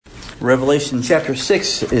Revelation chapter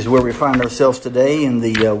 6 is where we find ourselves today in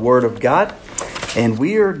the Word of God. And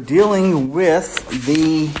we are dealing with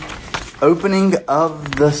the opening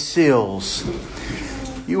of the seals.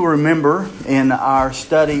 You will remember in our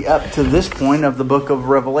study up to this point of the book of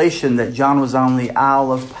Revelation that John was on the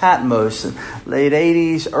Isle of Patmos, late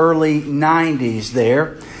 80s, early 90s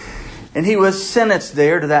there. And he was sentenced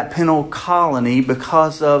there to that penal colony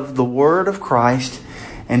because of the Word of Christ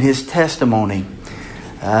and his testimony.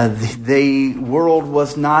 The world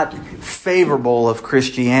was not favorable of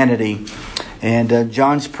Christianity. And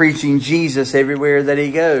John's preaching Jesus everywhere that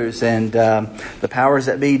he goes. And the powers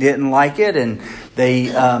that be didn't like it. And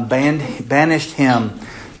they banished him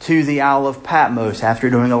to the Isle of Patmos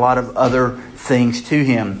after doing a lot of other things to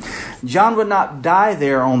him. John would not die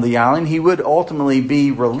there on the island. He would ultimately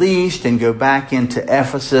be released and go back into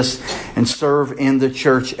Ephesus and serve in the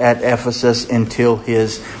church at Ephesus until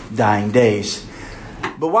his dying days.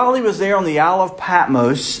 But while he was there on the Isle of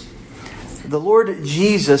Patmos, the Lord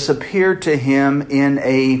Jesus appeared to him in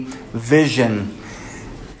a vision.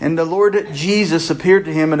 And the Lord Jesus appeared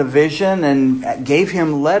to him in a vision and gave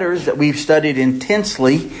him letters that we've studied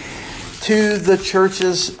intensely to the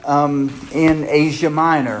churches in Asia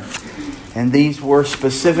Minor. And these were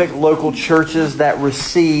specific local churches that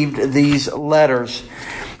received these letters.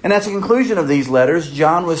 And at the conclusion of these letters,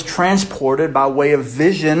 John was transported by way of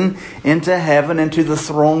vision into heaven, into the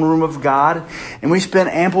throne room of God. And we spent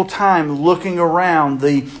ample time looking around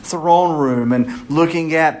the throne room and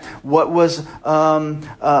looking at what was,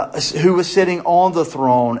 who was sitting on the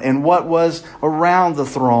throne and what was around the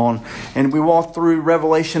throne. And we walked through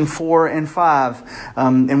Revelation 4 and 5.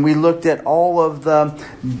 And we looked at all of the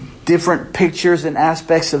different pictures and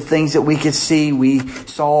aspects of things that we could see. We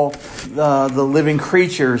saw the living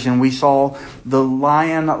creatures, and we saw the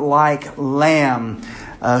lion-like lamb,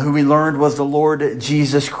 who we learned was the Lord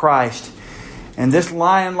Jesus Christ. And this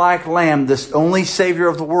lion-like lamb, this only Savior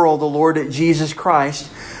of the world, the Lord Jesus Christ,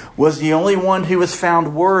 was the only one who was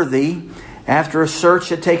found worthy after a search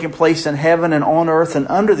had taken place in heaven and on earth and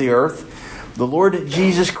under the earth. The Lord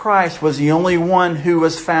Jesus Christ was the only one who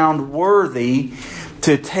was found worthy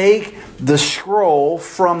to take the scroll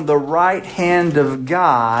from the right hand of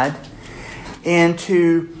God and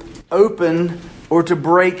to open or to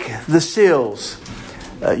break the seals.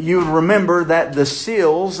 You remember that the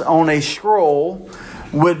seals on a scroll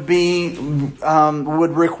would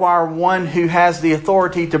require one who has the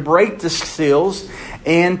authority to break the seals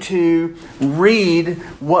and to read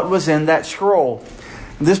what was in that scroll.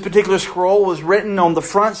 This particular scroll was written on the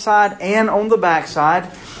front side and on the back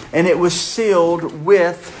side, and it was sealed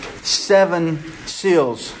with 7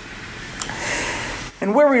 seals.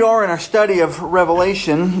 And where we are in our study of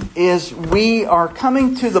Revelation is we are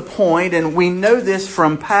coming to the point, and we know this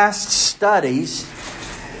from past studies,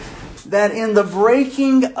 that in the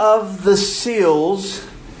breaking of the seals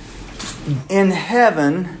in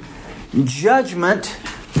heaven, judgment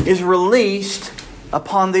is released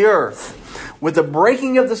upon the earth. With the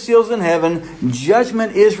breaking of the seals in heaven,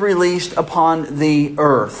 judgment is released upon the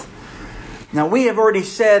earth. Now, we have already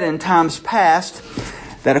said in times past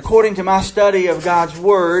that according to my study of God's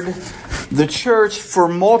Word, the church, for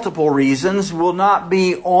multiple reasons, will not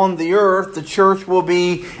be on the earth. The church will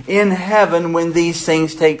be in heaven when these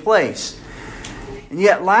things take place. And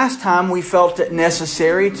yet last time we felt it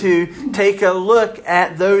necessary to take a look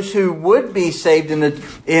at those who would be saved in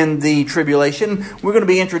the tribulation. We're going to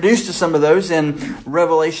be introduced to some of those in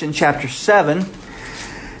Revelation chapter 7.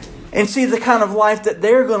 And see the kind of life that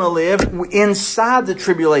they're going to live inside the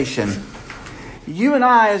tribulation. You and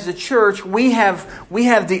I as a church, we have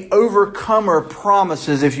the overcomer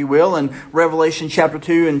promises, if you will, in Revelation chapter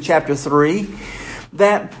 2 and chapter 3.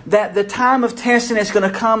 That the time of testing that's going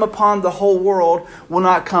to come upon the whole world will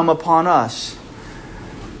not come upon us.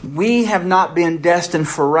 We have not been destined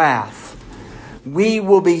for wrath. We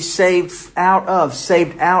will be saved out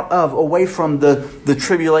of, away from the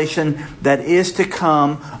tribulation that is to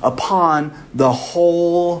come upon the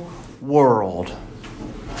whole world.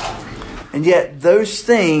 And yet those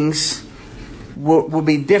things will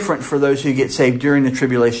be different for those who get saved during the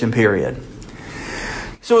tribulation period.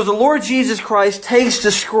 So as the Lord Jesus Christ takes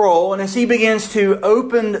the scroll, and as He begins to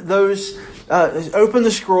open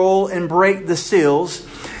the scroll and break the seals,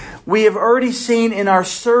 we have already seen in our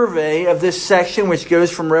survey of this section, which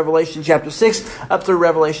goes from Revelation chapter 6 up through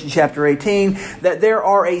Revelation chapter 18, that there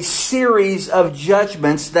are a series of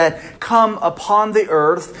judgments that come upon the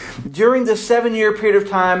earth during the 7-year period of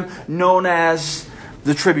time known as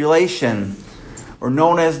the tribulation, or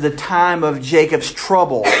known as the time of Jacob's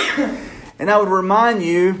trouble. And I would remind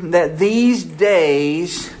you that these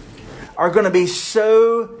days are going to be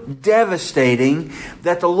so devastating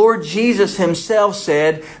that the Lord Jesus Himself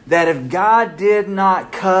said that if God did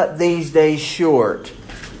not cut these days short,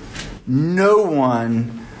 no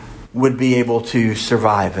one would be able to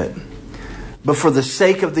survive it. But for the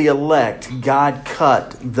sake of the elect, God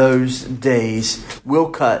cut those days, will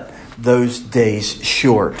cut those days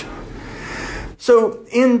short. So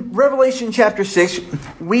in Revelation chapter 6,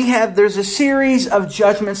 there's a series of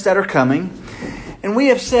judgments that are coming. And we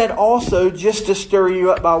have said also, just to stir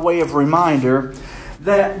you up by way of reminder,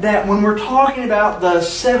 that when we're talking about the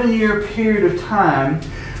 7-year period of time,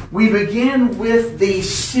 we begin with the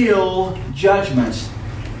seal judgments.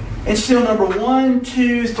 And seal number 1,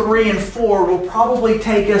 2, 3, and 4 will probably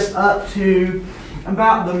take us up to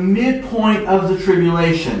about the midpoint of the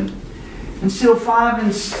tribulation. And seal 5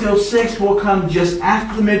 and seal 6 will come just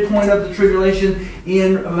after the midpoint of the tribulation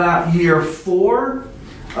in about year 4,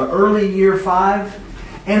 early year 5.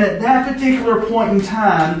 And at that particular point in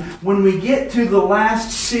time, when we get to the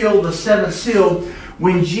last seal, the 7th seal,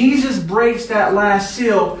 when Jesus breaks that last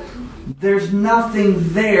seal, there's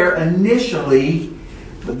nothing there initially.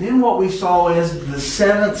 But then what we saw is the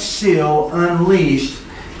 7th seal unleashed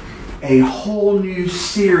a whole new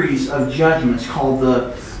series of judgments called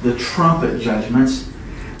the trumpet judgments.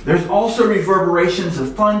 There's also reverberations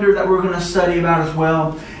of thunder that we're going to study about as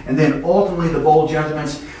well. And then ultimately the bowl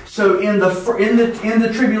judgments. So in the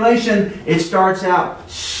tribulation, it starts out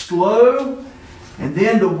slow, and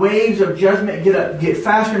then the waves of judgment get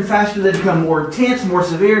faster and faster. They become more intense, more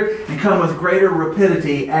severe, and come with greater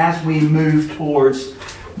rapidity as we move towards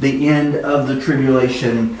the end of the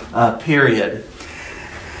tribulation period.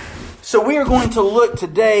 So we are going to look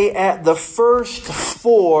today at the first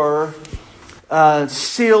 4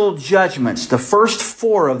 seal judgments, the first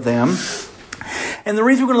 4 of them. And the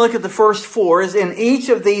reason we're going to look at the first 4 is in each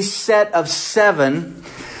of these set of 7,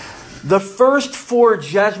 the first 4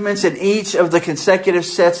 judgments in each of the consecutive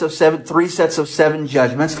sets of 7, 3 sets of 7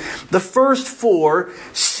 judgments, the first 4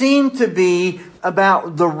 seem to be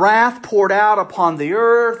about the wrath poured out upon the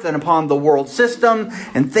earth and upon the world system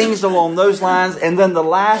and things along those lines. And then the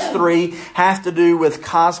last 3 have to do with in the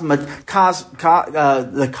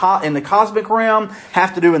cosmic realm,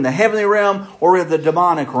 have to do in the heavenly realm, or in the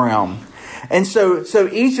demonic realm. And so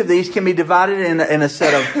each of these can be divided in a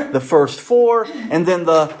set of the first 4 and then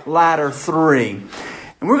the latter 3.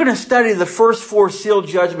 And we're going to study the first 4 seal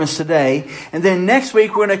judgments today. And then next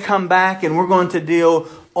week we're going to come back and we're going to deal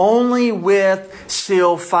only with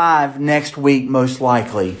seal 5 next week, most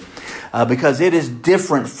likely. Because it is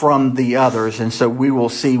different from the others. And so we will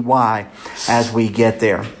see why as we get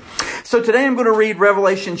there. So today I'm going to read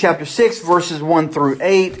Revelation chapter 6, verses 1 through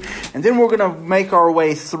 8. And then we're going to make our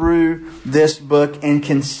way through this book and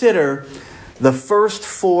consider the first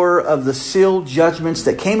 4 of the sealed judgments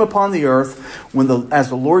that came upon the earth as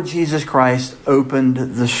the Lord Jesus Christ opened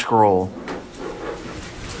the scroll.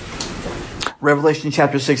 Revelation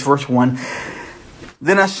chapter 6, verse 1.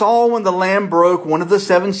 Then I saw when the Lamb broke one of the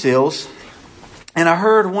 7 seals, and I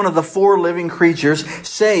heard one of the 4 living creatures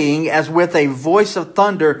saying, as with a voice of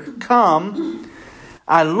thunder, "Come."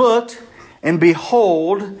 I looked, and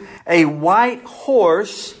behold, a white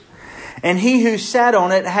horse, and he who sat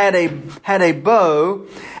on it had a bow,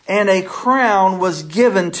 and a crown was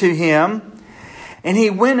given to him, and he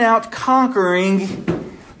went out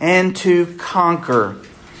conquering and to conquer.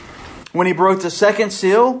 When he broke the 2nd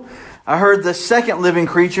seal, I heard the 2nd living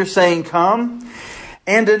creature saying, "Come."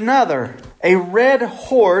 And another, a red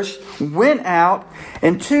horse, went out,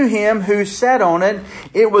 and to him who sat on it,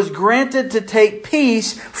 it was granted to take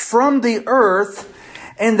peace from the earth,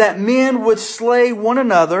 and that men would slay one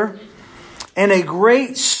another, and a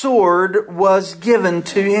great sword was given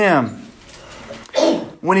to him.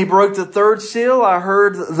 When he broke the 3rd seal, I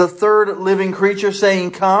heard the 3rd living creature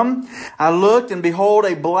saying, "Come." I looked, and behold,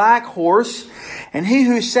 a black horse, and he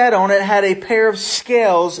who sat on it had a pair of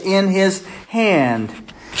scales in his hand.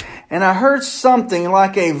 And I heard something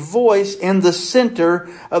like a voice in the center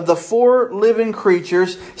of the 4 living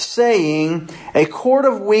creatures saying, "A quart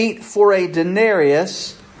of wheat for a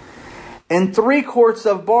denarius, and 3 quarts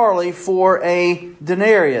of barley for a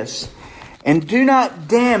denarius. And do not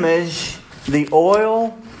damage the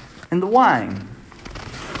oil and the wine."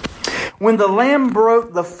 When the Lamb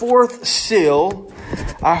broke the 4th seal,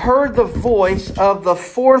 I heard the voice of the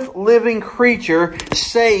 4th living creature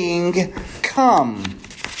saying, "Come."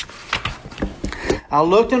 I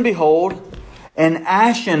looked, and behold, an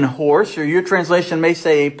ashen horse, or your translation may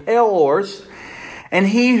say a pale horse, and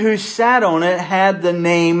he who sat on it had the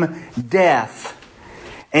name Death,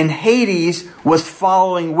 and Hades was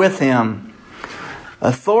following with him.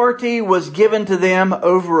 Authority was given to them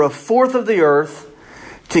over a fourth of the earth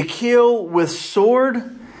to kill with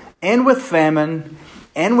sword and with famine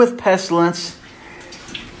and with pestilence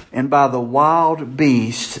and by the wild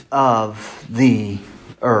beast of the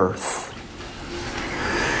earth.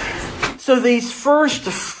 So these first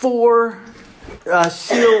four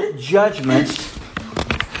seal judgments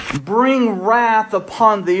bring wrath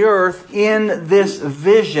upon the earth in this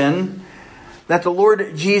vision that the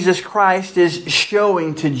Lord Jesus Christ is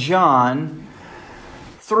showing to John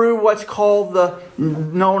through what's called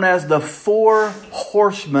known as the four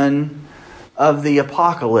horsemen of the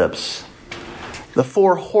apocalypse. The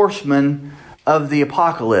four horsemen of the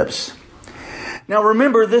apocalypse. Now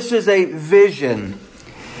remember, this is a vision.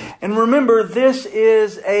 And remember, this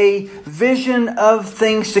is a vision of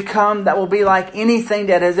things to come that will be like anything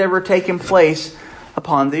that has ever taken place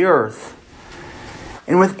upon the earth.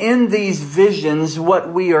 And within these visions,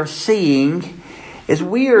 what we are seeing is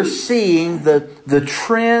we are seeing the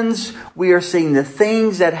trends, we are seeing the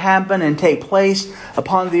things that happen and take place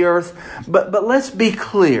upon the earth. But let's be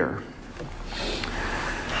clear.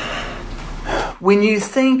 When you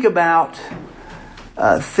think about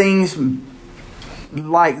things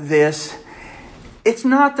like this, it's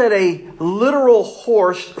not that a literal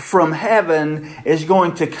horse from heaven is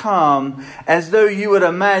going to come as though you would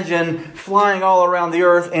imagine flying all around the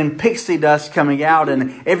earth and pixie dust coming out,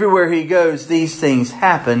 and everywhere he goes these things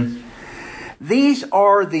happen. These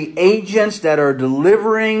are the agents that are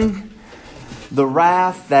delivering the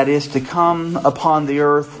wrath that is to come upon the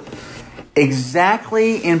earth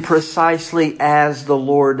exactly and precisely as the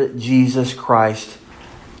Lord Jesus Christ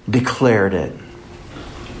declared it.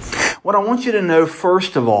 What I want you to know,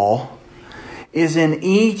 first of all, is in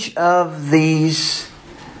each of these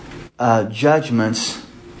judgments,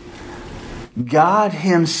 God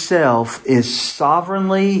Himself is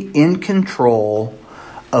sovereignly in control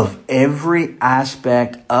of every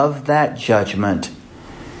aspect of that judgment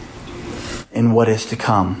and what is to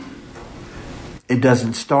come. It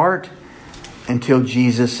doesn't start until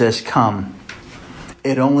Jesus says, come.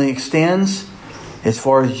 It only extends as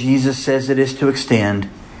far as Jesus says it is to extend.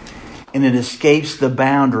 And it escapes the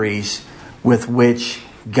boundaries with which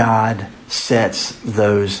God sets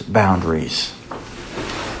those boundaries.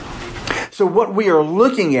 So what we are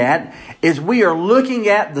looking at is we are looking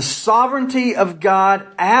at the sovereignty of God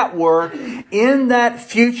at work in that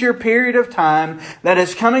future period of time that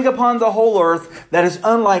is coming upon the whole earth that is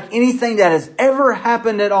unlike anything that has ever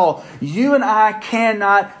happened at all. You and I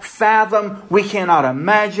cannot fathom, we cannot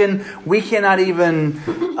imagine, we cannot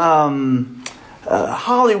even...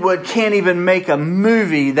 Hollywood can't even make a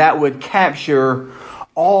movie that would capture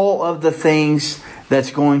all of the things that's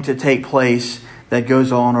going to take place that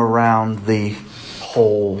goes on around the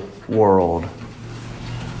whole world.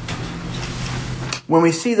 When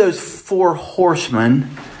we see those four horsemen,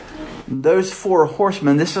 this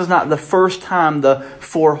is not the first time the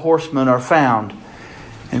four horsemen are found.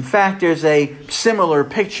 In fact, there's a similar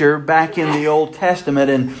picture back in the Old Testament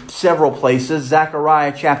in several places.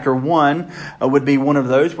 Zechariah chapter 1 would be one of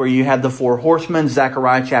those where you had the four horsemen.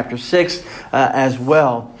 Zechariah chapter 6 as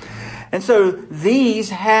well. And so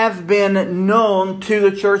these have been known to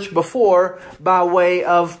the church before by way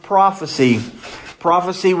of prophecy.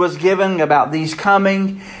 Prophecy was given about these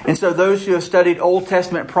coming. And so those who have studied Old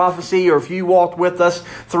Testament prophecy, or if you walked with us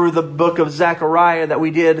through the book of Zechariah that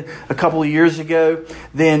we did a couple of years ago,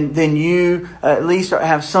 then you at least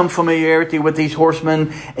have some familiarity with these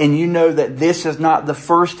horsemen, and you know that this is not the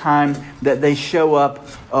first time that they show up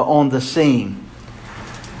on the scene.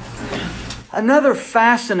 Another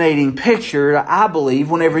fascinating picture, I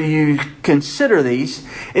believe, whenever you consider these,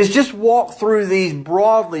 is just walk through these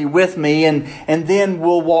broadly with me, and then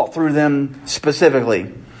we'll walk through them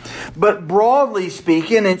specifically. But broadly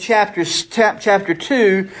speaking, in chapter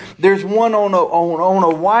 2, there's one on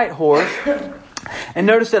a white horse. And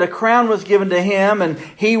notice that a crown was given to him, and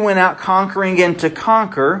he went out conquering and to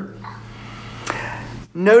conquer.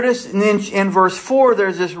 Notice in verse 4,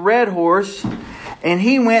 there's this red horse. And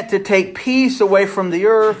he went to take peace away from the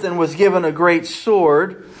earth and was given a great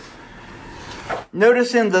sword.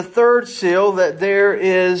 Notice in the third seal that there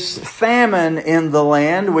is famine in the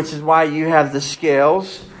land, which is why you have the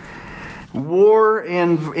scales. War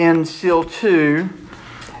in seal 2.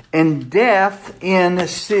 And death in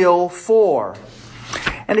seal 4.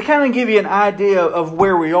 And to kind of give you an idea of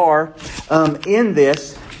where we are in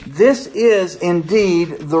this is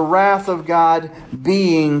indeed the wrath of God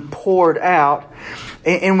being poured out.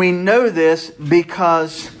 And we know this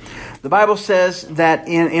because The Bible says that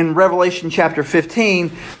in Revelation chapter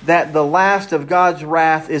 15 that the last of God's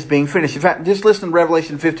wrath is being finished. In fact, just listen to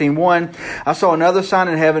Revelation 15:1. I saw another sign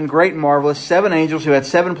in heaven, great and marvelous, 7 angels who had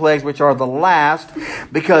 7 plagues, which are the last,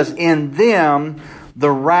 because in them the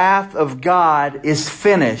wrath of God is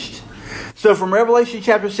finished. So from Revelation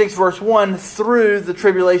chapter 6 verse 1 through the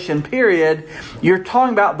tribulation period, you're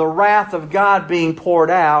talking about the wrath of God being poured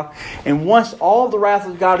out. And once all the wrath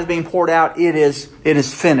of God is being poured out, it is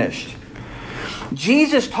finished.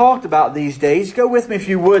 Jesus talked about these days. Go with me, if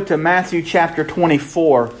you would, to Matthew chapter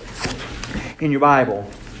 24 in your Bible.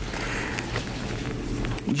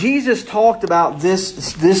 Jesus talked about this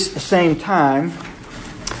same time.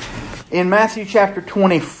 In Matthew chapter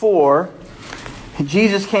 24,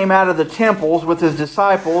 Jesus came out of the temples with His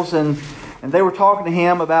disciples, and they were talking to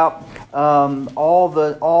Him about about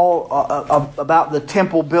the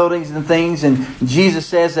temple buildings and things. And Jesus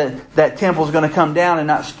says that temple is going to come down, and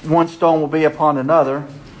not one stone will be upon another.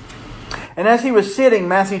 And as He was sitting,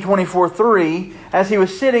 Matthew 24:3, as He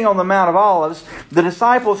was sitting on the Mount of Olives, the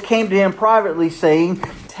disciples came to Him privately, saying,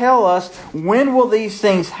 "Tell us, when will these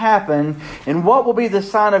things happen, and what will be the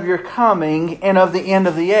sign of your coming and of the end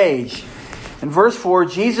of the age?" In verse 4,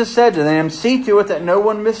 Jesus said to them, "See to it that no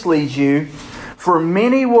one misleads you, for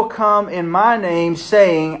many will come in my name,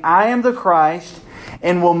 saying, 'I am the Christ,'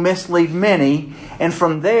 and will mislead many." And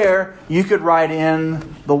from there, you could write in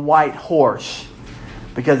the white horse,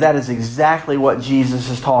 because that is exactly what Jesus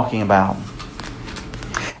is talking about.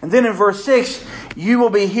 And then in verse 6, "You will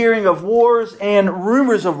be hearing of wars and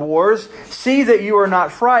rumors of wars. See that you are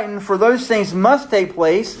not frightened, for those things must take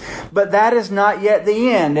place, but that is not yet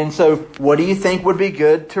the end." And so, what do you think would be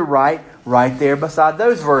good to write right there beside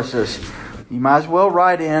those verses? You might as well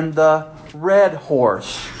write in the red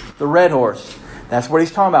horse. The red horse. That's what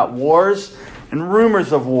he's talking about. Wars and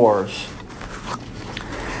rumors of wars.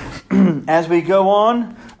 As we go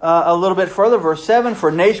on a little bit further, verse 7, "For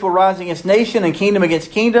nation will rise against nation and kingdom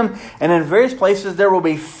against kingdom, and in various places there will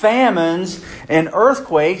be famines and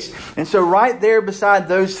earthquakes." And so right there beside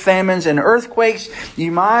those famines and earthquakes,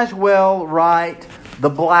 you might as well write the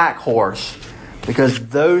black horse, because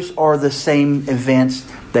those are the same events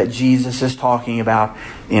that Jesus is talking about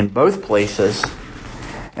in both places.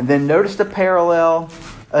 And then notice the parallel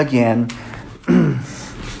again.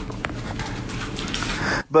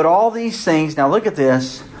 "But all these things," now look at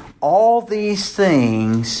this, "all these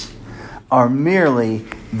things are merely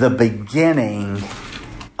the beginning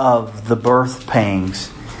of the birth pangs."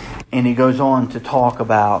 And he goes on to talk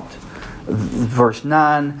about verse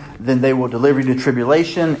 9, "Then they will deliver you to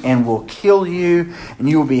tribulation and will kill you, and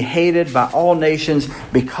you will be hated by all nations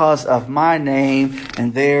because of my name."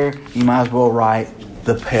 And there you might as well write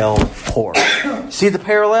the pale horse. See the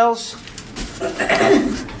parallels?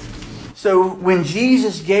 So when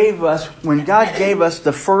God gave us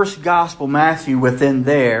the first gospel, Matthew, within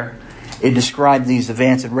there, it described these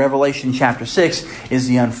events. And Revelation chapter 6 is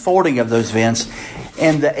the unfolding of those events.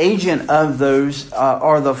 And the agent of those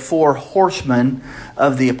are the 4 horsemen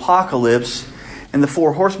of the apocalypse. And the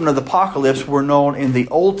 4 horsemen of the apocalypse were known in the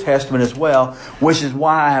Old Testament as well, which is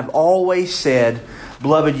why I have always said,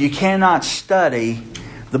 beloved, you cannot study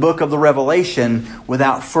the book of the Revelation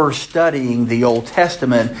without first studying the Old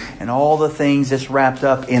Testament and all the things that's wrapped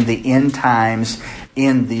up in the end times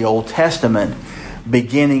in the Old Testament,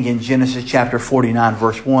 beginning in Genesis chapter 49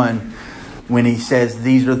 verse 1, when he says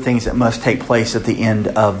these are the things that must take place at the end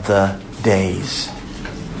of the days.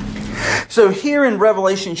 So here in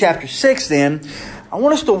Revelation chapter 6 then, I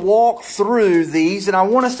want us to walk through these, and I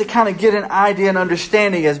want us to kind of get an idea and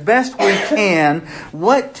understanding as best we can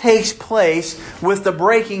what takes place with the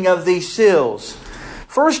breaking of these seals.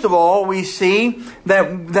 First of all, we see that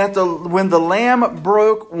when the Lamb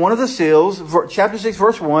broke one of the seals, chapter 6,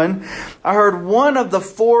 verse 1, I heard one of the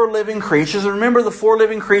 4 living creatures. And remember, the 4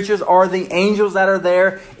 living creatures are the angels that are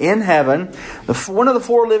there in heaven. One of the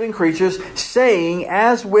 4 living creatures saying,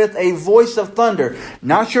 as with a voice of thunder.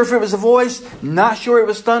 Not sure if it was a voice, not sure it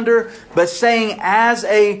was thunder, but saying as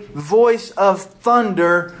a voice of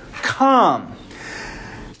thunder, "Come."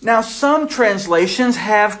 Now, some translations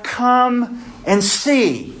have "come and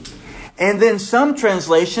see." And then some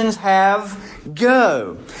translations have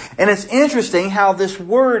 "go." And it's interesting how this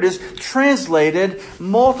word is translated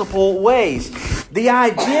multiple ways. The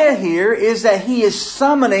idea here is that he is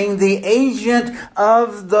summoning the agent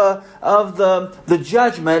of the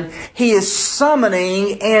judgment. He is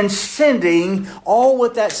summoning and sending, all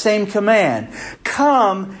with that same command.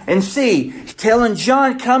 Come and see. Telling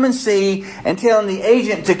John, come and see, and telling the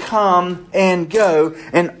agent to come and go.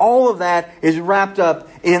 And all of that is wrapped up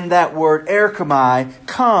in that word erchomai,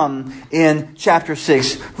 come, in chapter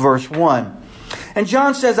 6, verse 1. And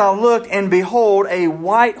John says, I looked, and behold, a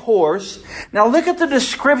white horse. Now look at the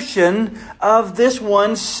description of this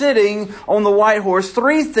one sitting on the white horse.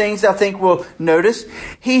 3 things I think we'll notice.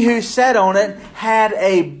 He who sat on it had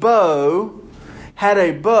a bow.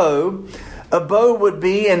 A bow would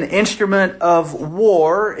be an instrument of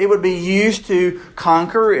war. It would be used to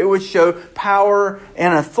conquer. It would show power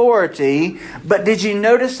and authority. But did you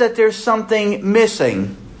notice that there's something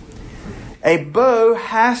missing? A bow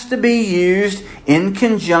has to be used in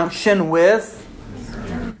conjunction with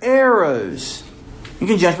arrows.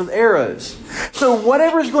 So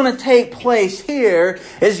whatever's going to take place here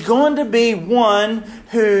is going to be one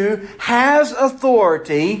who has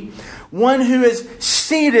authority, one who is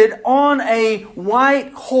seated on a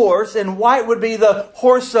white horse, and white would be the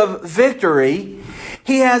horse of victory.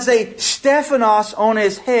 He has a Stephanos on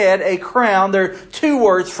his head, a crown. There are 2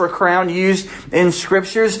 words for crown used in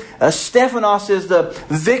Scriptures. Stephanos is the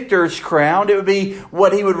victor's crown. It would be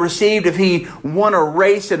what he would receive if he won a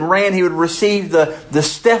race and ran. He would receive the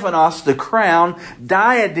Stephanos, the crown.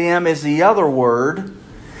 Diadem is the other word.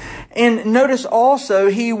 And notice also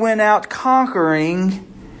he went out conquering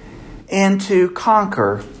and to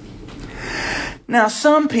conquer. Now,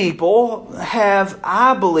 some people have,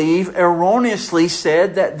 I believe, erroneously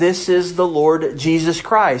said that this is the Lord Jesus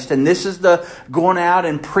Christ. And this is the going out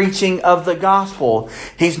and preaching of the gospel.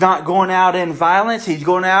 He's not going out in violence. He's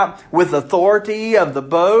going out with authority of the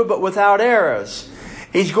bow, but without arrows.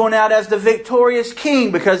 He's going out as the victorious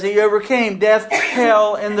king because he overcame death,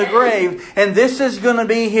 hell, and the grave. And this is going to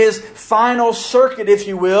be his final circuit, if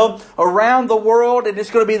you will, around the world. And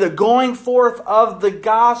it's going to be the going forth of the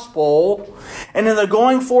gospel. And in the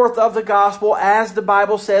going forth of the gospel, as the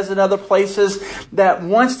Bible says in other places, that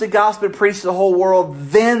once the gospel is preached to the whole world,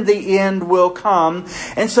 then the end will come.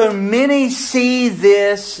 And so many see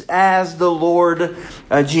this as the Lord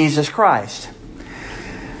Jesus Christ.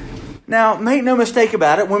 Now, make no mistake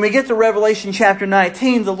about it, when we get to Revelation chapter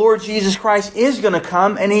 19, the Lord Jesus Christ is going to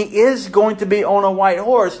come, and He is going to be on a white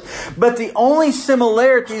horse. But the only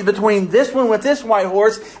similarity between this one with this white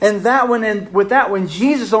horse and that one and with that one,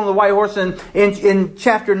 Jesus on the white horse in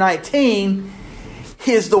chapter 19,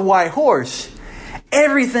 is the white horse.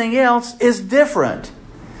 Everything else is different.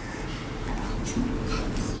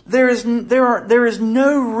 There is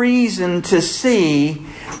no reason to see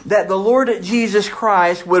that the Lord Jesus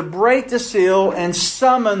Christ would break the seal and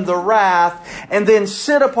summon the wrath and then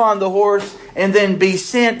sit upon the horse and then be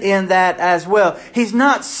sent in that as well. He's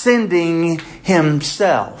not sending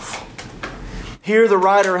Himself. Here the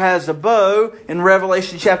writer has a bow. In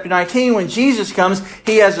Revelation chapter 19, when Jesus comes,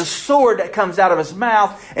 He has a sword that comes out of His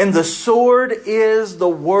mouth, and the sword is the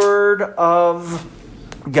Word of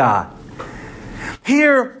God.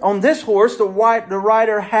 Here on this horse, the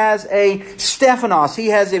rider has a Stephanos. He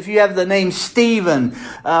has, if you have the name Stephen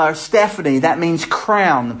or Stephanie, that means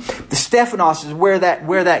crown. The Stephanos is where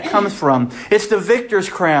that comes from. It's the victor's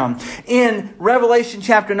crown. In Revelation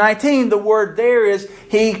chapter 19, the word there is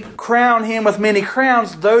He crowned him with many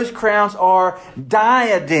crowns. Those crowns are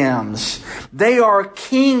diadems. They are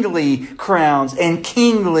kingly crowns and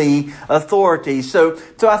kingly authority. So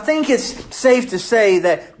I think it's safe to say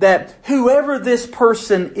that whoever this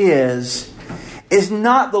person is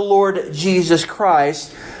not the Lord Jesus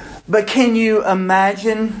Christ. But can you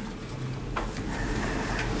imagine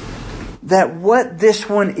that what this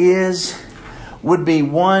one is would be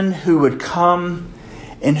one who would come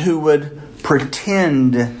and who would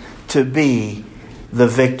pretend to be the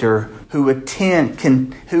victor, who would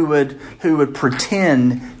pretend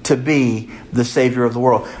to be the Savior of the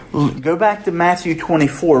world. Go back to Matthew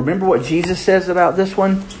 24. Remember what Jesus says about this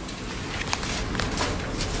one?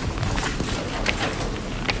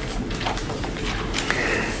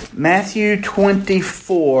 Matthew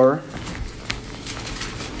 24,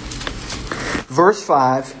 verse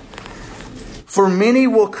 5. For many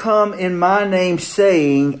will come in my name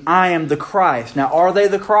saying, I am the Christ. Now, are they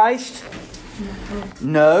the Christ?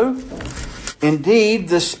 No. Indeed,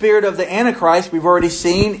 the spirit of the Antichrist, we've already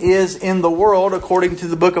seen, is in the world, according to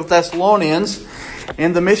the book of Thessalonians.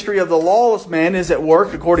 And the mystery of the lawless man is at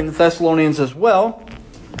work, according to Thessalonians as well.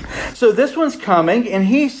 So this one's coming, and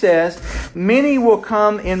he says, many will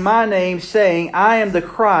come in my name saying, I am the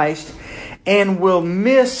Christ, and will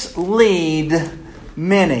mislead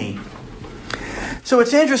many. So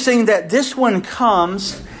it's interesting that this one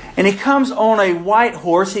comes, and he comes on a white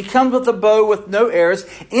horse. He comes with a bow with no arrows,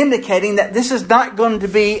 indicating that this is not going to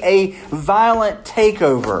be a violent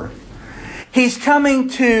takeover. He's coming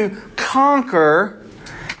to conquer.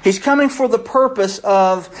 He's coming for the purpose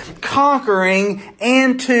of conquering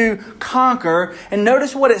and to conquer. And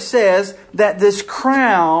notice what it says, that this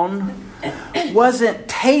crown wasn't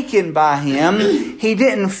taken by him. He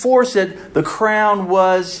didn't force it. The crown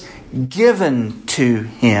was given to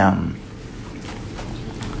him.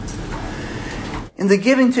 In the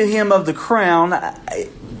giving to him of the crown,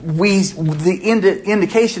 the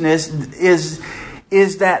indication is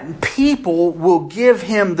that people will give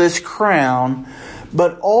him this crown.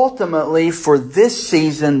 But ultimately, for this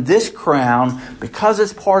season, this crown, because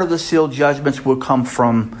it's part of the seal judgments, will come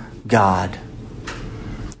from God.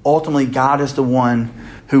 Ultimately, God is the one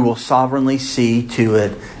who will sovereignly see to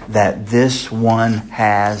it that this one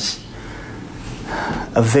has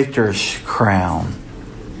a victor's crown.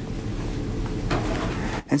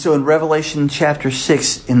 And so in Revelation chapter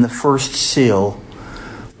 6, in the first seal,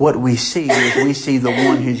 what we see is the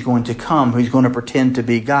one who's going to come, who's going to pretend to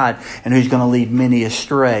be God, and who's going to lead many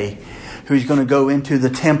astray, who's going to go into the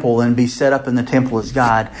temple and be set up in the temple as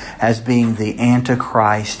God, as being the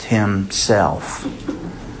Antichrist himself.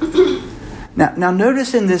 Now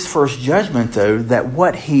notice in this first judgment, though, that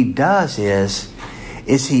what he does is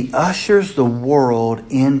he ushers the world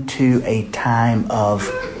into a time of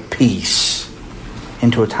peace.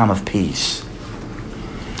 Into a time of peace.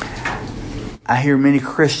 I hear many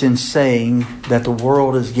Christians saying that the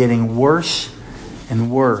world is getting worse and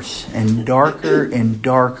worse and darker and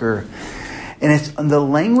darker. And the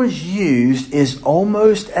language used is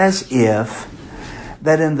almost as if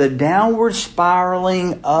that in the downward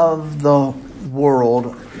spiraling of the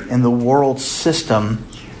world and the world system,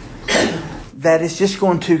 that it's just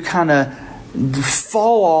going to kind of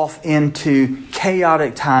fall off into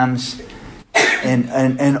chaotic times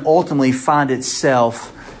and ultimately find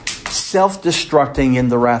itself self-destructing in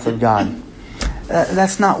the wrath of God.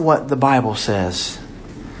 That's not what the Bible says.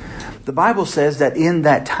 The Bible says that in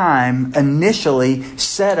that time, initially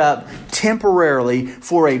set up temporarily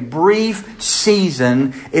for a brief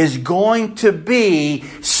season, is going to be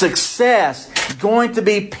success, going to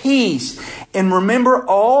be peace. And remember,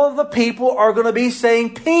 all the people are going to be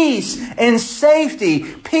saying peace and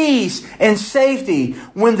safety, peace and safety.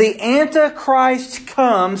 When the Antichrist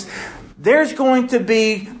comes, there's going to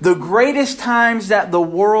be the greatest times that the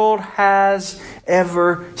world has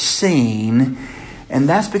ever seen. And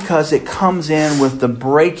that's because it comes in with the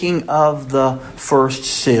breaking of the first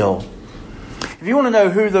seal. If you want to know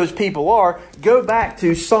who those people are, go back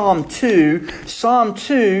to Psalm 2. Psalm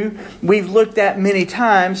 2, we've looked at many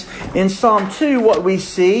times. In Psalm 2, what we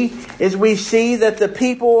see that the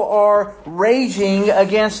people are raging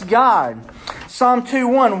against God. Psalm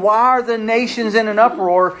 2:1, why are the nations in an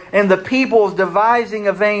uproar and the peoples devising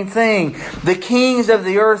a vain thing? The kings of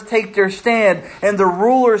the earth take their stand and the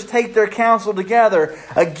rulers take their counsel together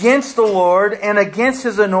against the Lord and against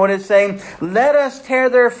His anointed, saying, let us tear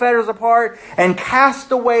their fetters apart and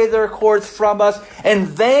cast away their cords from us. And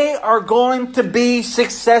they are going to be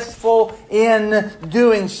successful in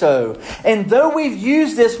doing so. And though we've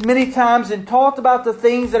used this many times and talked about the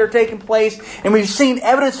things that are taking place, and we've seen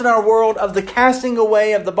evidence in our world of the casting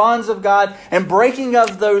away of the bonds of God and breaking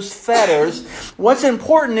of those fetters, what's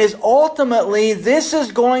important is ultimately this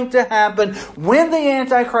is going to happen when the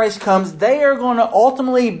Antichrist comes. They are going to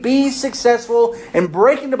ultimately be successful in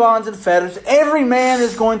breaking the bonds and fetters. Every man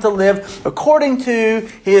is going to live according to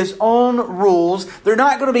his own rules. There are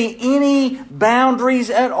not going to be any boundaries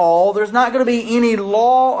at all. There's not going to be any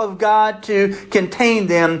law of God to contain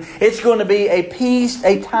them. It's going to be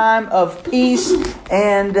a time of peace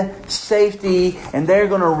and safety, and they're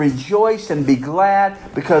going to rejoice and be glad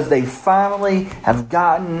because they finally have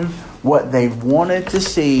gotten what they've wanted to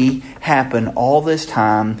see happen all this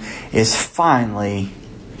time, is finally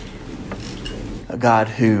a God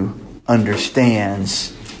who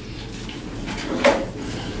understands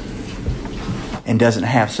and doesn't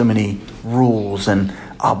have so many rules and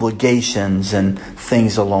obligations and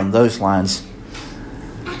things along those lines.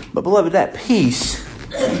 But beloved, that peace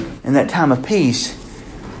and that time of peace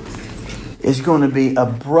is going to be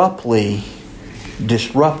abruptly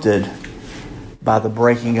disrupted by the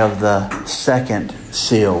breaking of the second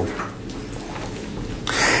seal.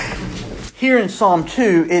 Here in Psalm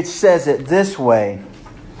 2, it says it this way.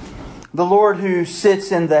 The Lord who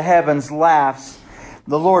sits in the heavens laughs.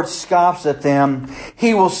 The Lord scoffs at them.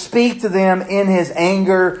 He will speak to them in His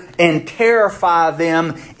anger and terrify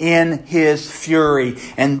them in His fury.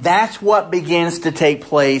 And that's what begins to take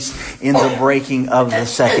place in the breaking of the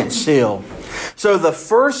second seal. So the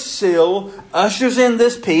first seal ushers in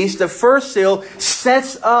this peace. The first seal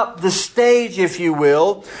sets up the stage, if you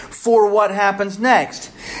will, for what happens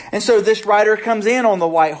next. And so this rider comes in on the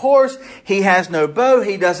white horse. He has no bow.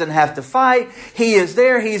 He doesn't have to fight. He is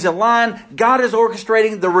there. He's in line. God is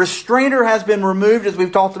orchestrating. The restrainer has been removed, as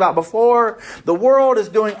we've talked about before. The world is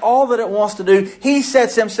doing all that it wants to do. He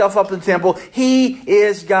sets Himself up in the temple. He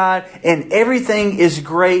is God. And everything is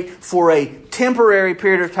great for a temporary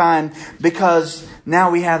period of time, because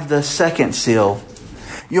now we have the second seal.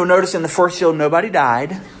 You'll notice in the first seal, nobody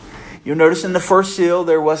died. You'll notice in the first seal,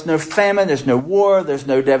 there was no famine, there's no war, there's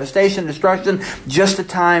no devastation, destruction, just a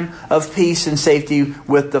time of peace and safety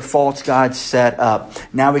with the false gods set up.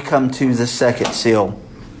 Now we come to the second seal.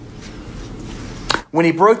 When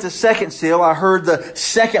He broke the second seal, I heard the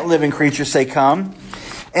second living creature say, "Come."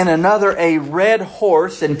 And another, a red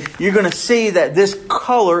horse. And you're going to see that this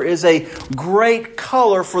color is a great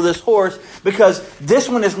color for this horse, because this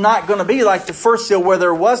one is not going to be like the first seal where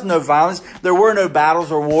there was no violence, there were no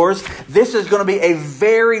battles or wars. This is going to be a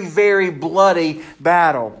very, very bloody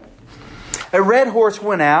battle. A red horse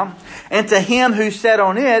went out, and to him who sat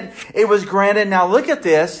on it, it was granted. Now look at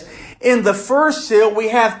this. In the first seal, we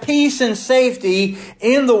have peace and safety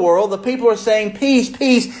in the world. The people are saying peace,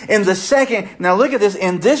 peace. In the second, now look at this.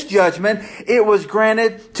 In this judgment, it was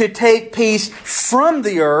granted to take peace from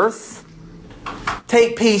the earth.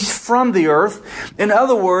 Take peace from the earth. In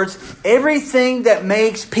other words, everything that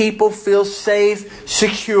makes people feel safe,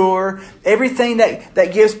 secure, everything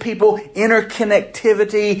that gives people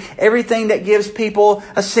interconnectivity, everything that gives people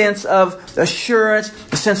a sense of assurance,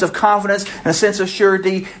 a sense of confidence, and a sense of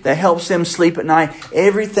surety that helps them sleep at night.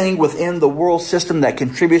 Everything within the world system that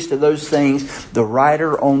contributes to those things, the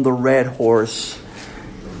rider on the red horse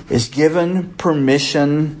is given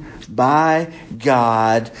permission by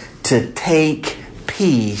God to take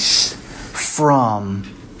peace from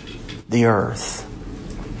the earth.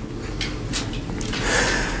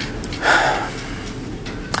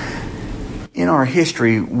 In our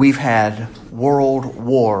history, we've had world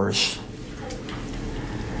wars.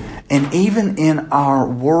 And even in our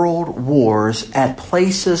world wars, at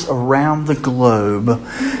places around the globe,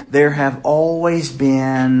 there have always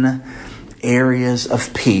been areas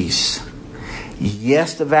of peace.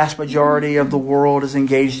 Yes, the vast majority of the world is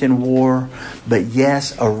engaged in war, but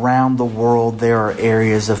yes, around the world there are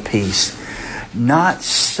areas of peace. Not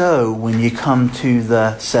so when you come to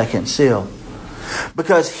the second seal,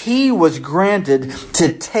 because He was granted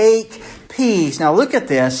to take peace. Now look at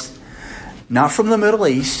this. Not from the Middle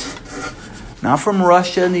East, not from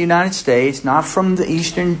Russia and the United States, not from the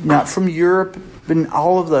Eastern, not from Europe and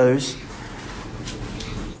all of those.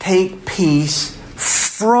 Take peace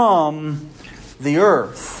from the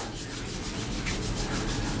earth.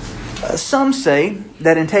 Some say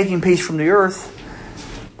that in taking peace from the earth,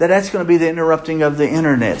 that's going to be the interrupting of the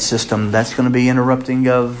internet system. That's going to be interrupting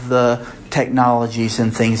of the technologies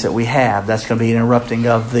and things that we have. That's going to be interrupting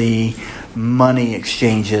of the money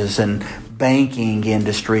exchanges and banking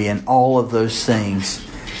industry and all of those things.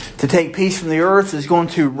 To take peace from the earth is going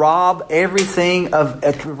to rob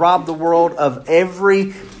rob the world of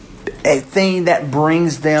everything that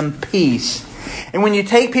brings them peace. And when you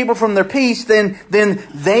take people from their peace, then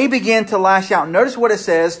they begin to lash out. Notice what it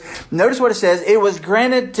says. It was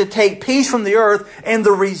granted to take peace from the earth, and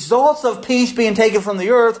the results of peace being taken from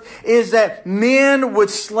the earth is that men would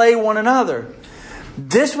slay one another.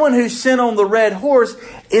 This one who's sent on the red horse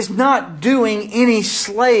is not doing any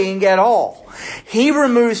slaying at all. He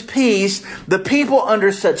removes peace. The people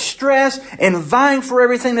under such stress and vying for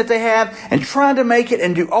everything that they have and trying to make it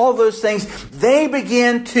and do all those things, they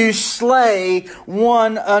begin to slay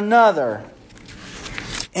one another.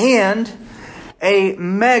 And a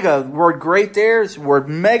mega, word great there is the word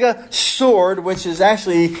mega sword, which is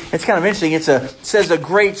actually, it's kind of interesting. It says a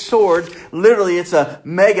great sword. Literally, it's a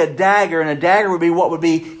mega dagger, and a dagger would be what would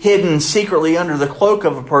be hidden secretly under the cloak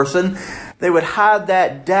of a person. They would hide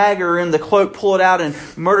that dagger in the cloak, pull it out and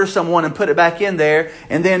murder someone and put it back in there.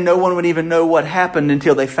 And then no one would even know what happened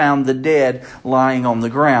until they found the dead lying on the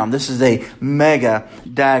ground. This is a mega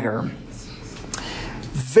dagger.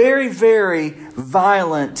 Very, very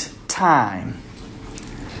violent time.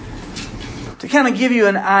 To kind of give you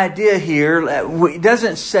an idea here, it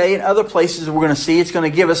doesn't say in other places we're going to see, it's going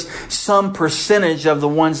to give us some percentage of the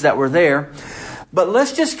ones that were there. But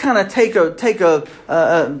let's just kind of take a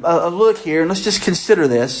look here, and let's just consider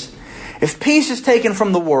this. If peace is taken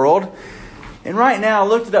from the world, And right now, I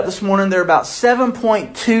looked it up this morning, there are about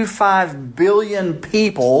 7.25 billion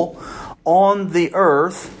people on the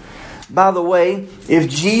earth. By the way, if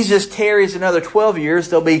Jesus tarries another 12 years,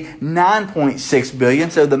 there'll be 9.6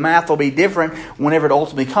 billion. So the math will be different whenever it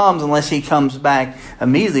ultimately comes, unless He comes back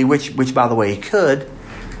immediately, which by the way, He could.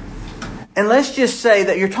 And let's just say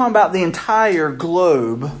that you're talking about the entire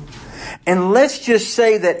globe. And let's just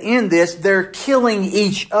say that in this, they're killing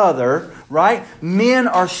each other, right? Men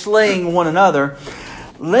are slaying one another.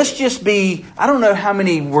 Let's just be, I don't know how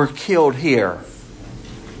many were killed here.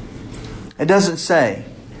 It doesn't say.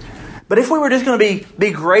 But if we were just going to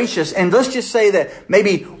be gracious, and let's just say that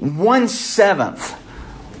maybe 1/7,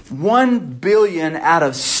 1 billion out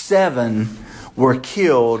of 7 were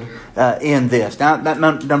killed in this. Now, that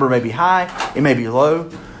number may be high, it may be low,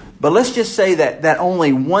 but let's just say that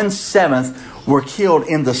only 1/7 were killed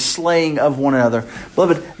in the slaying of one another.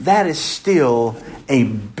 Beloved, that is still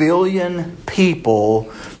 1 billion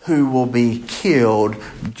people who will be killed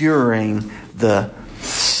during the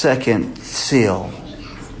second seal.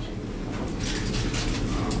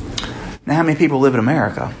 Now, how many people live in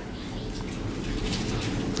America?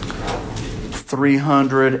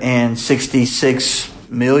 366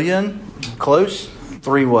 million? Close?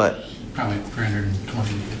 3 what? Probably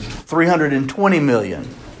 320. 320 million.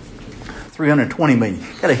 320 million.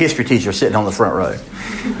 Got a history teacher sitting on the front row.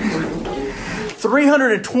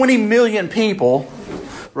 320 million people,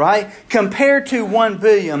 right? Compared to 1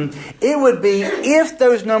 billion, it would be, if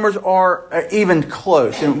those numbers are even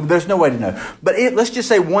close, and there's no way to know, but let's just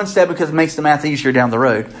say 1/7 because it makes the math easier down the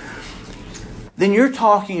road, then you're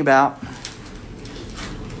talking about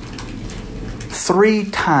 3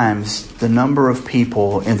 times the number of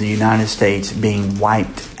people in the United States being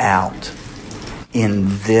wiped out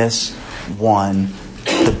in this one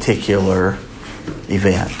particular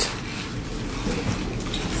event.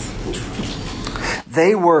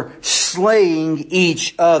 They were slaying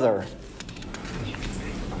each other.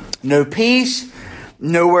 No peace,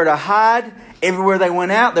 nowhere to hide. Everywhere they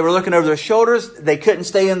went out, they were looking over their shoulders. They couldn't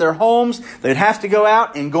stay in their homes. They'd have to go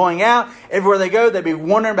out, and going out, everywhere they go, they'd be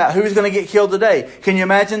wondering about who's going to get killed today. Can you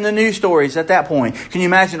imagine the news stories at that point? Can you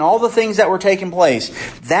imagine all the things that were taking place?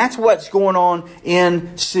 That's what's going on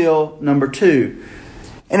in seal number 2.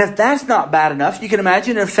 And if that's not bad enough, you can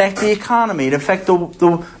imagine it affect the economy. It affect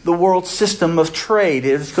the world system of trade.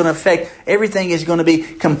 It's going to affect, everything is going to be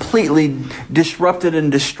completely disrupted and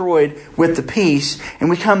destroyed with the peace. And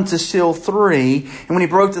we come to seal 3. And when He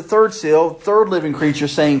broke the 3rd seal, 3rd living creature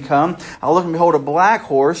saying, "Come, I look and behold a black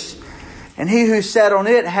horse. And he who sat on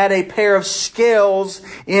it had a pair of scales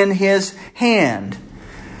in his hand."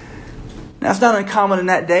 Now, it's not uncommon in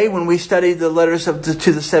that day when we studied the letters to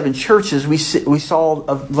the 7 churches. We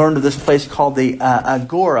learned of this place called the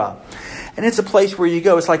Agora. And it's a place where you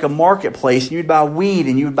go. It's like a marketplace. And you'd buy wheat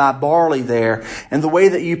and you would buy barley there. And the way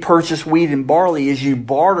that you purchase wheat and barley is you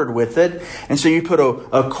bartered with it. And so you put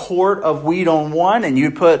a quart of wheat on one, and you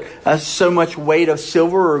put so much weight of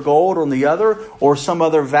silver or gold on the other, or some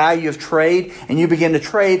other value of trade. And you begin to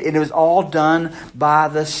trade. And it was all done by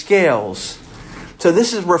the scales. So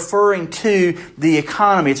this is referring to the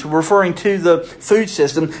economy. It's referring to the food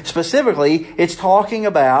system. Specifically, it's talking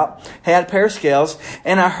about, had a pair of scales,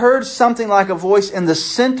 and I heard something like a voice in the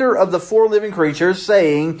center of the 4 living creatures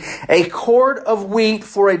saying, "A quart of wheat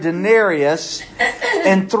for a denarius,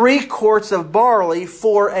 and 3 quarts of barley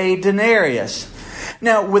for a denarius."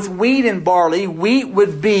 Now, with wheat and barley, wheat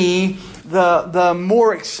would be the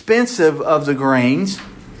more expensive of the grains.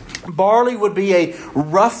 Barley would be a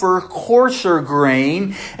rougher, coarser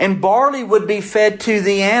grain, and barley would be fed to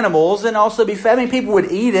the animals and also be fed. I mean, people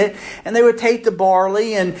would eat it, and they would take the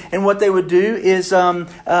barley, and what they would do is,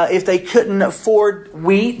 if they couldn't afford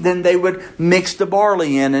wheat, then they would mix the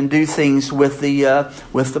barley in and do things with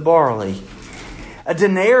the barley. A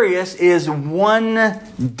denarius is 1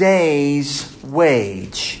 day's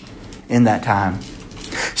wage in that time.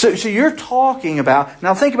 So you're talking about,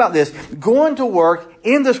 now think about this, going to work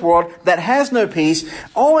in this world that has no peace,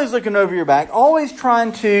 always looking over your back, always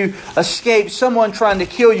trying to escape someone trying to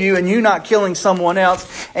kill you and you not killing someone else.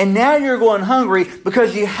 And now you're going hungry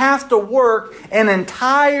because you have to work an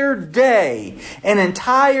entire day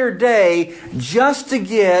just to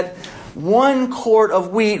get 1 quart of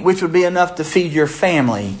wheat, which would be enough to feed your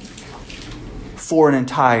family for an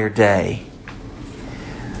entire day.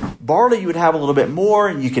 Barley, you would have a little bit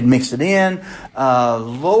more. You could mix it in.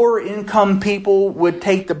 Lower income people would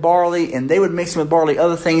take the barley and they would mix it with barley,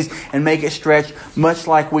 other things, and make it stretch, much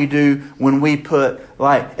like we do when we put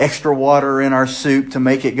like extra water in our soup to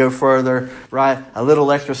make it go further, right? A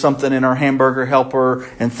little extra something in our hamburger helper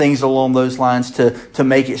and things along those lines to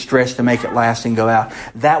make it stretch, to make it last and go out.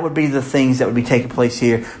 That would be the things that would be taking place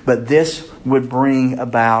here. But this would bring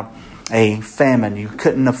about a famine. You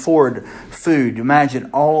couldn't afford food. Imagine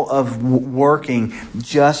all of working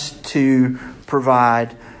just to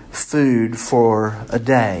provide food for a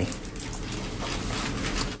day.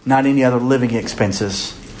 Not any other living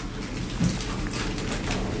expenses.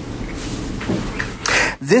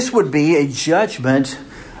 This would be a judgment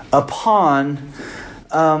upon,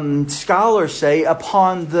 scholars say,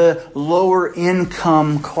 upon the lower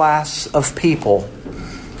income class of people.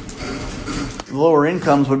 Lower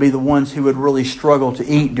incomes would be the ones who would really struggle to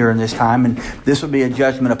eat during this time, and this would be a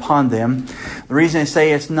judgment upon them. The reason I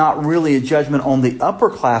say it's not really a judgment on the upper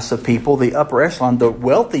class of people, the upper echelon, the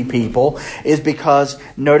wealthy people, is because,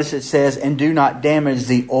 notice it says, and do not damage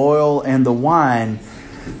the oil and the wine.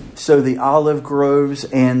 So the olive groves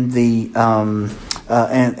and the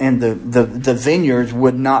vineyards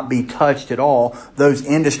would not be touched at all. Those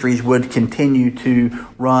industries would continue to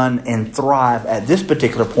run and thrive at this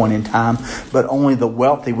particular point in time, but only the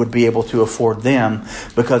wealthy would be able to afford them,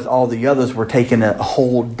 because all the others were taking a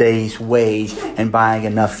whole day's wage and buying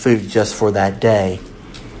enough food just for that day.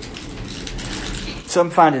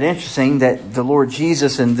 Some find it interesting that the Lord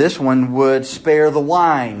Jesus in this one would spare the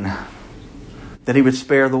wine. That he would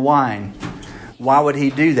spare the wine. Why would he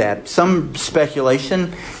do that? Some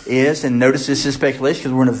speculation is, and notice this is speculation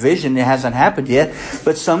because we're in a vision, it hasn't happened yet,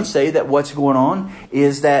 but some say that what's going on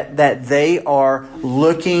is that they are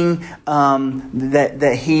looking,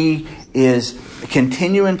 that he is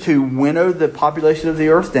continuing to winnow the population of the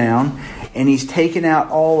earth down, and he's taking out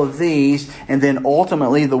all of these, and then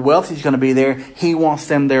ultimately the wealthy is going to be there. He wants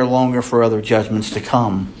them there longer for other judgments to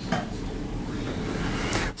come.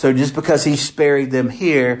 So just because he's sparing them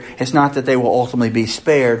here, it's not that they will ultimately be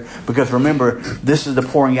spared. Because remember, this is the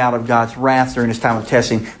pouring out of God's wrath during this time of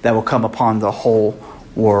testing that will come upon the whole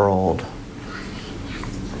world.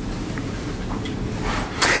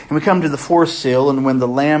 And we come to the fourth seal. And when the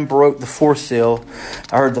Lamb broke the fourth seal,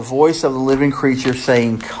 I heard the voice of the living creature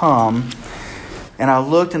saying, "Come." And I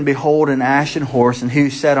looked, and behold, an ashen horse, and who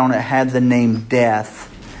sat on it had the name Death.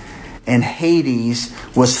 And Hades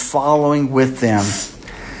was following with them.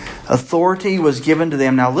 Authority was given to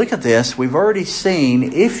them. Now look at this. We've already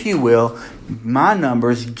seen, if you will, my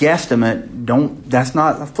numbers, guesstimate, that's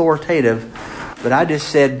not authoritative, but I just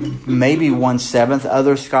said maybe 1/7.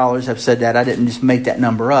 Other scholars have said that. I didn't just make that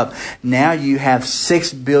number up. Now you have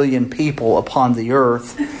 6 billion people upon the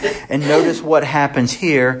earth. And notice what happens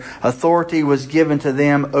here. Authority was given to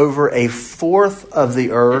them over 1/4 of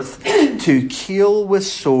the earth to kill with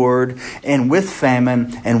sword and with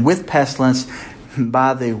famine and with pestilence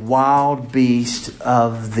by the wild beast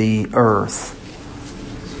of the earth.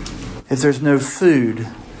 If there's no food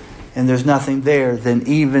and there's nothing there, then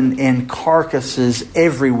even in carcasses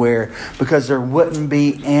everywhere, because there wouldn't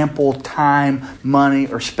be ample time, money,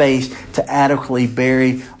 or space to adequately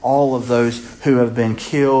bury all of those who have been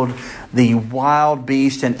killed, the wild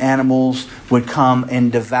beasts and animals would come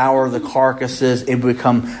and devour the carcasses. It would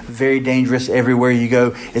become very dangerous everywhere you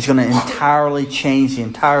go. It's going to entirely change the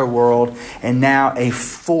entire world. And now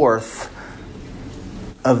 1/4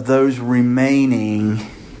 of those remaining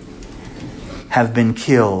have been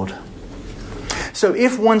killed. So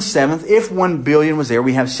if 1/7, if 1 billion was there,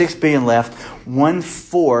 we have 6 billion left.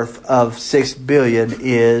 1/4 of 6 billion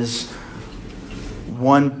is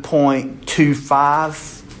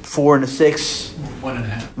 1.25. 4 and a 6.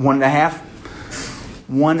 1.5. 1.5.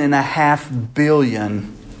 1.5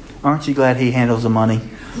 billion. Aren't you glad he handles the money?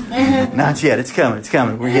 Not yet. It's coming. It's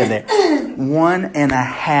coming. We're getting there.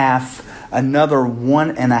 1.5. Another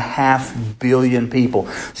 1.5 billion people.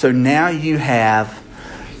 So now you have,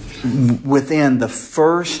 within the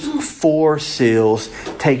first 4 seals,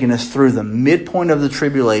 taking us through the midpoint of the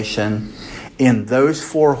tribulation, in those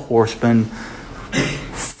 4 horsemen,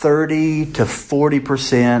 30 to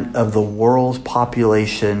 40% of the world's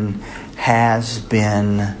population has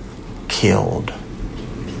been killed.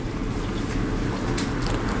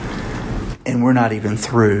 And we're not even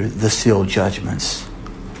through the seal judgments.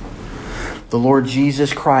 The Lord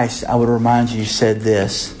Jesus Christ, I would remind you, said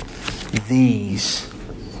this: these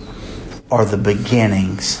are the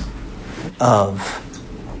beginnings of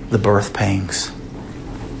the birth pangs.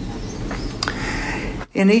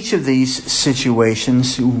 In each of these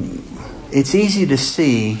situations, it's easy to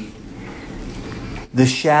see the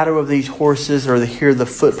shadow of these horses or hear the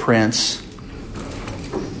footprints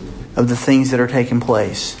of the things that are taking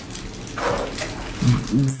place.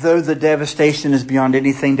 Though the devastation is beyond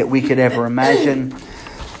anything that we could ever imagine,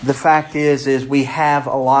 the fact is we have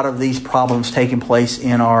a lot of these problems taking place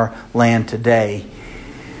in our land today.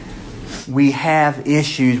 We have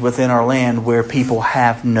issues within our land where people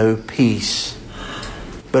have no peace.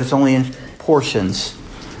 But it's only in portions.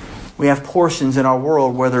 We have portions in our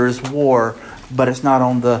world where there is war, but it's not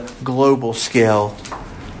on the global scale.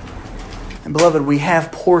 And beloved, we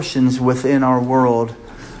have portions within our world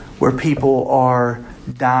where people are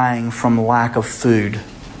dying from lack of food.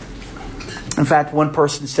 In fact, one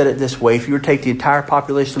person said it this way: if you were to take the entire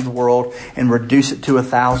population of the world and reduce it to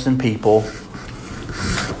 1,000 people,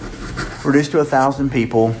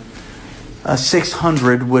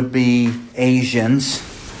 600 would be Asians,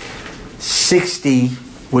 60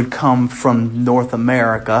 would come from North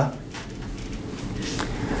America.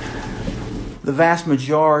 The vast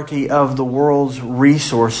majority of the world's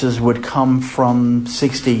resources would come from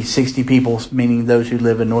 60 people, meaning those who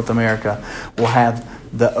live in North America will have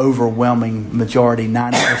the overwhelming majority,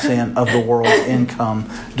 90% of the world's income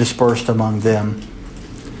dispersed among them.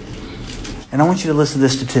 And I want you to listen to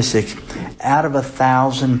this statistic. Out of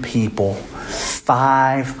 1,000 people,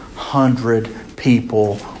 500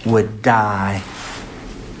 people would die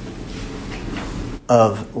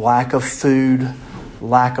of lack of food,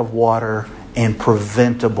 lack of water, and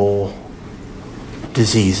preventable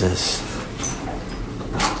diseases.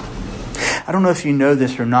 I don't know if you know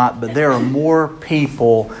this or not, but there are more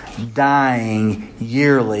people dying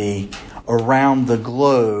yearly around the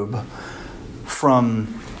globe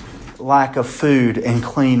from lack of food and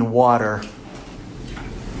clean water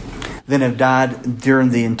than have died during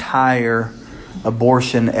the entire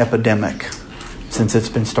abortion epidemic since it's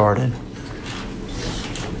been started.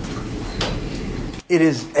 It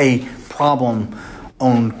is a problem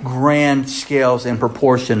on grand scales and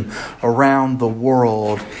proportion around the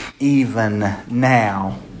world even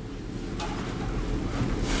now,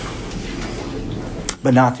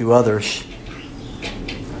 but not to others.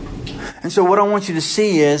 And so what I want you to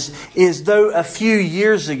see is though a few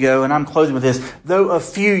years ago, and I'm closing with this, though a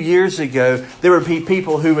few years ago there would be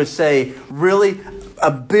people who would say, really,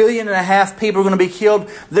 1.5 billion people are going to be killed?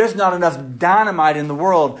 There's not enough dynamite in the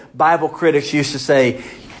world. Bible critics used to say,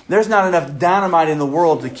 there's not enough dynamite in the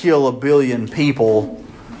world to kill 1 billion people.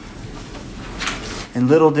 And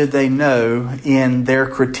little did they know, in their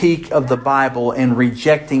critique of the Bible and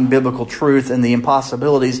rejecting biblical truth and the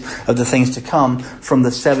impossibilities of the things to come, from the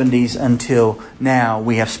 70s until now,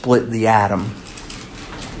 we have split the atom.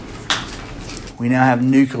 We now have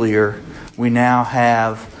nuclear. We now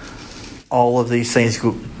have all of these things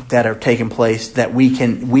that are taking place that we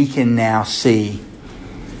can now see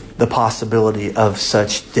the possibility of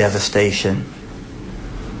such devastation.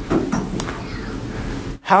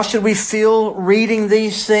 How should we feel reading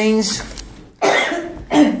these things?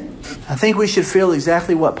 I think we should feel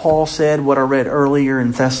exactly what Paul said, what I read earlier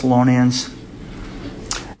in Thessalonians.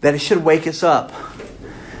 That it should wake us up.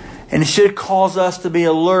 And it should cause us to be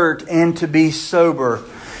alert and to be sober.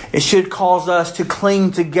 It should cause us to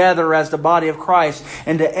cling together as the body of Christ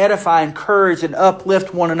and to edify, encourage, and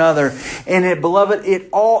uplift one another. And beloved, it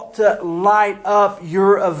ought to light up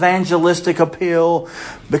your evangelistic appeal,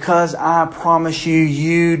 because I promise you,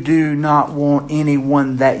 you do not want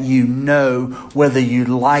anyone that you know, whether you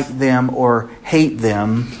like them or hate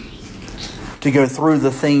them, to go through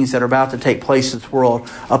the things that are about to take place in this world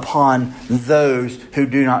upon those who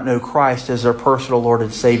do not know Christ as their personal Lord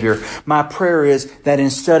and Savior. My prayer is that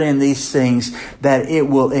in studying these things, that it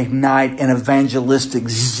will ignite an evangelistic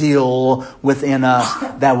zeal within us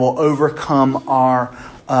that will overcome our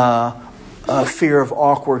fear of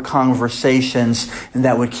awkward conversations, and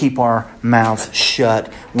that would keep our mouth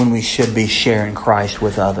shut when we should be sharing Christ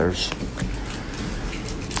with others.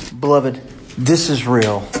 Beloved, this is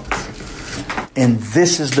real. And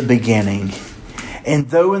this is the beginning. And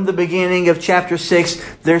though in the beginning of chapter 6,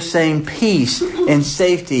 they're saying peace and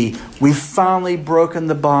safety, we've finally broken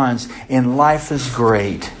the bonds and life is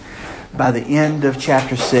great. By the end of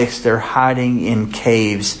chapter 6, they're hiding in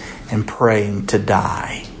caves and praying to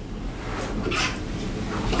die.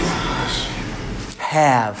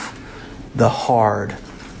 Have the hard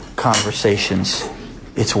conversations.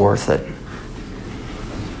 It's worth it.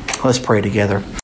 Let's pray together.